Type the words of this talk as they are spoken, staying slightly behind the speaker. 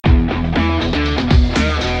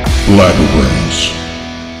Blabberbrains.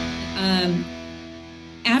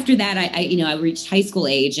 After that, I reached high school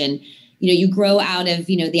age, and you grow out of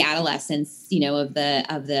the adolescence, of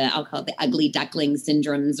the I'll call it the ugly duckling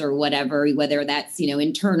syndromes or whatever, whether that's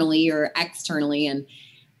internally or externally, and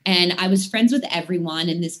I was friends with everyone,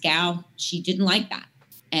 and this gal, she didn't like that,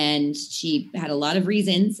 and she had a lot of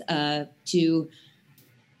reasons to,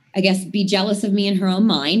 I guess, be jealous of me in her own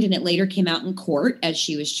mind. And it later came out in court as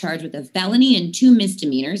she was charged with a felony and 2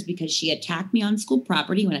 misdemeanors because she attacked me on school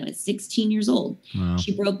property when I was 16 years old. Wow.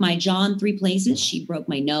 She broke my jaw in 3 places. She broke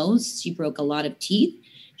my nose. She broke a lot of teeth.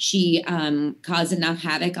 She caused enough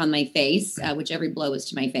havoc on my face, which every blow was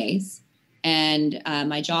to my face. And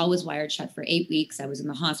my jaw was wired shut for 8 weeks. I was in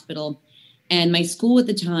the hospital. And my school at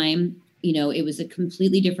the time, it was a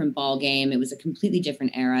completely different ball game. It was a completely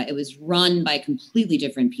different era. It was run by completely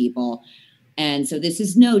different people. And so this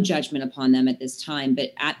is no judgment upon them at this time.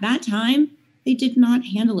 But at that time, they did not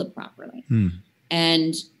handle it properly.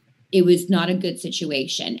 And it was not a good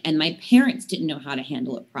situation. And my parents didn't know how to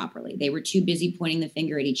handle it properly. They were too busy pointing the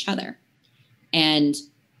finger at each other. And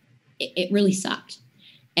it really sucked.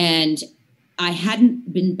 And I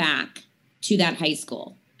hadn't been back to that high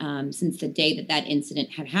school since the day that incident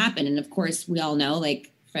had happened. And of course, we all know,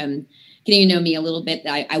 like, from getting to know me a little bit,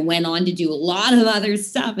 that I went on to do a lot of other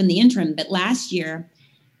stuff in the interim. But last year,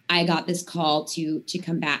 I got this call to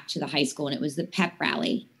come back to the high school, and it was the pep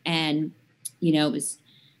rally. And, it was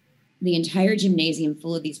the entire gymnasium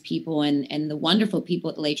full of these people and the wonderful people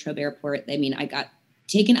at the Latrobe Airport. I mean, I got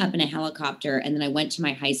taken up in a helicopter, and then I went to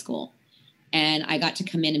my high school, and I got to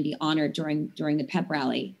come in and be honored during the pep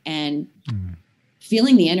rally. And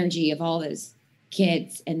feeling the energy of all those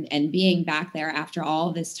kids and being back there after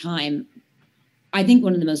all this time, I think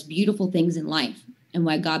one of the most beautiful things in life, and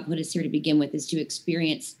why God put us here to begin with, is to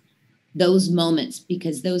experience those moments,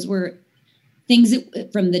 because those were things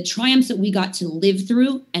that, from the triumphs that we got to live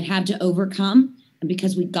through and have to overcome, and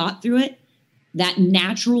because we got through it, that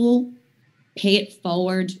natural pay it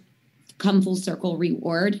forward, come full circle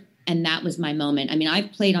reward. And that was my moment. I mean,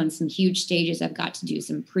 I've played on some huge stages. I've got to do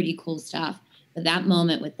some pretty cool stuff. But that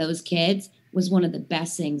moment with those kids was one of the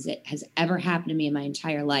best things that has ever happened to me in my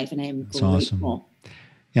entire life. And I am grateful. Awesome.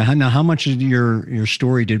 Yeah. Now, how much of your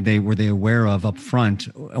story were they aware of up front,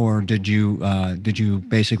 or did you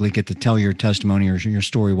basically get to tell your testimony or your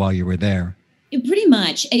story while you were there? Pretty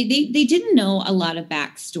much. They didn't know a lot of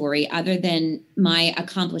backstory other than my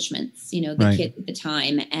accomplishments, the right. Kids at the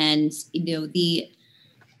time. And, the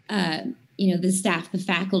staff, the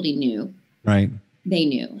faculty knew. Right. They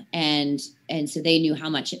knew. And so they knew how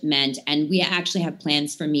much it meant. And we actually have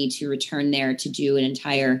plans for me to return there to do an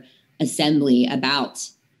entire assembly about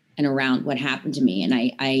and around what happened to me. And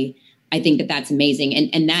I think that that's amazing.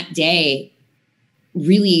 And that day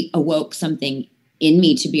really awoke something in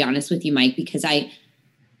me, to be honest with you, Mike, because I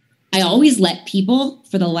always let people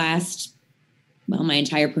for the last, my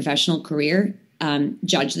entire professional career,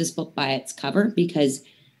 judge this book by its cover, because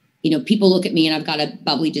people look at me and I've got a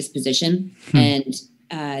bubbly disposition, and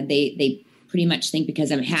they pretty much think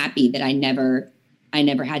because I'm happy that I never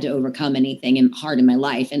had to overcome anything hard in my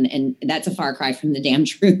life. And that's a far cry from the damn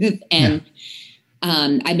truth. And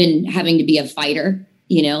I've been having to be a fighter,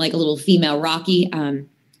 like a little female Rocky,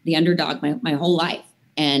 the underdog my whole life.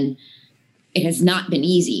 And it has not been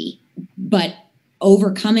easy, but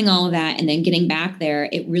overcoming all of that and then getting back there,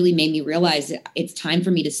 it really made me realize that it's time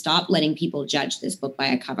for me to stop letting people judge this book by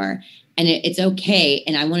a cover. And it's okay.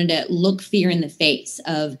 And I wanted to look fear in the face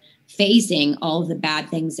of facing all of the bad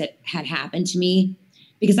things that had happened to me,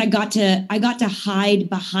 because I got to hide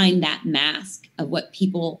behind that mask of what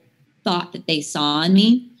people thought that they saw in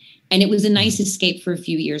me. And it was a nice escape for a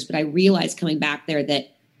few years, but I realized coming back there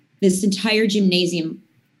that this entire gymnasium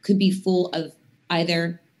could be full of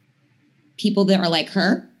either people that are like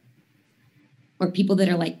her or people that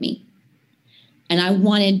are like me. And I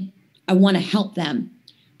want to help them.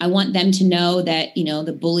 I want them to know that,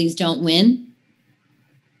 the bullies don't win.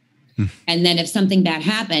 And then if something bad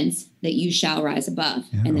happens, that you shall rise above,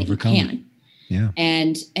 and that overcome. You can. Yeah.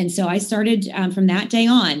 And so I started, from that day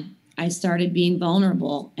on, I started being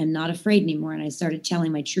vulnerable and not afraid anymore. And I started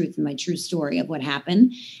telling my truth and my true story of what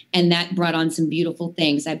happened. And that brought on some beautiful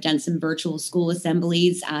things. I've done some virtual school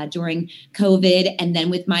assemblies during COVID. And then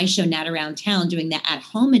with my show, Nat Around Town, doing the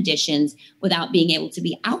at-home editions without being able to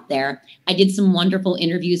be out there, I did some wonderful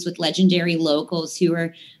interviews with legendary locals who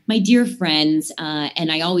are my dear friends.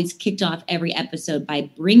 And I always kicked off every episode by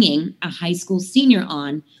bringing a high school senior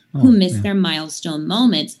on who missed their milestone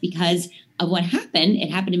moments because of what happened. It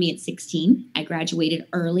happened to me at 16. I graduated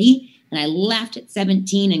early, and I left at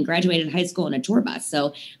 17 and graduated high school in a tour bus.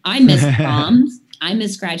 So I missed proms. I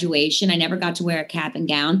missed graduation. I never got to wear a cap and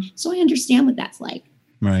gown. So I understand what that's like.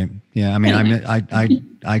 Right. Yeah. I mean, anyway.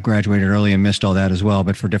 I graduated early and missed all that as well,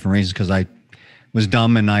 but for different reasons, because I was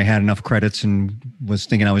dumb and I had enough credits and was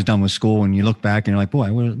thinking I was done with school. And you look back and you're like, boy, I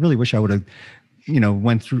really wish I would have,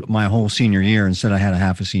 went through my whole senior year instead I had a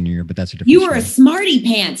half a senior year, but that's a different You were a smarty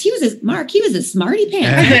pants. He was a smarty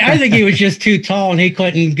pants. I think he was just too tall and he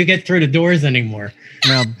couldn't get through the doors anymore.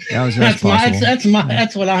 Well, that's possible.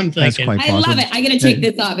 That's what I'm thinking. That's quite possible. I love it. I got to take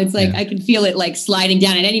this off. It's like, I can feel it like sliding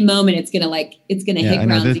down at any moment. It's going to hit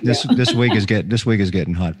ground zero. This wig is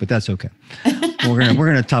getting hot, but that's okay. We're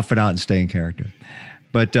going to tough it out and stay in character.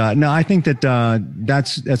 But no, I think that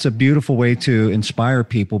that's a beautiful way to inspire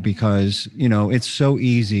people because, it's so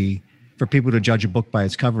easy for people to judge a book by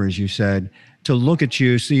its cover, as you said, to look at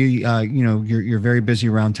you, see, you're very busy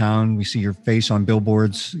around town. We see your face on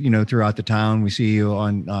billboards, throughout the town. We see you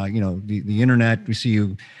on, the internet. We see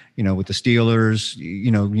you, with the Steelers,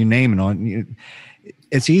 you name it.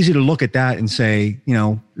 It's easy to look at that and say,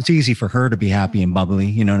 it's easy for her to be happy and bubbly.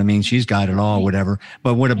 You know what I mean? She's got it all, whatever.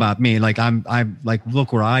 But what about me? Like, I'm like,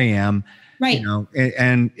 look where I am. Right.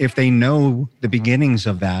 And if they know the beginnings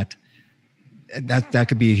of that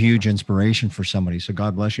could be a huge inspiration for somebody. So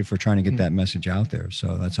God bless you for trying to get that message out there.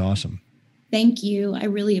 So that's awesome. Thank you. I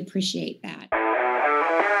really appreciate that.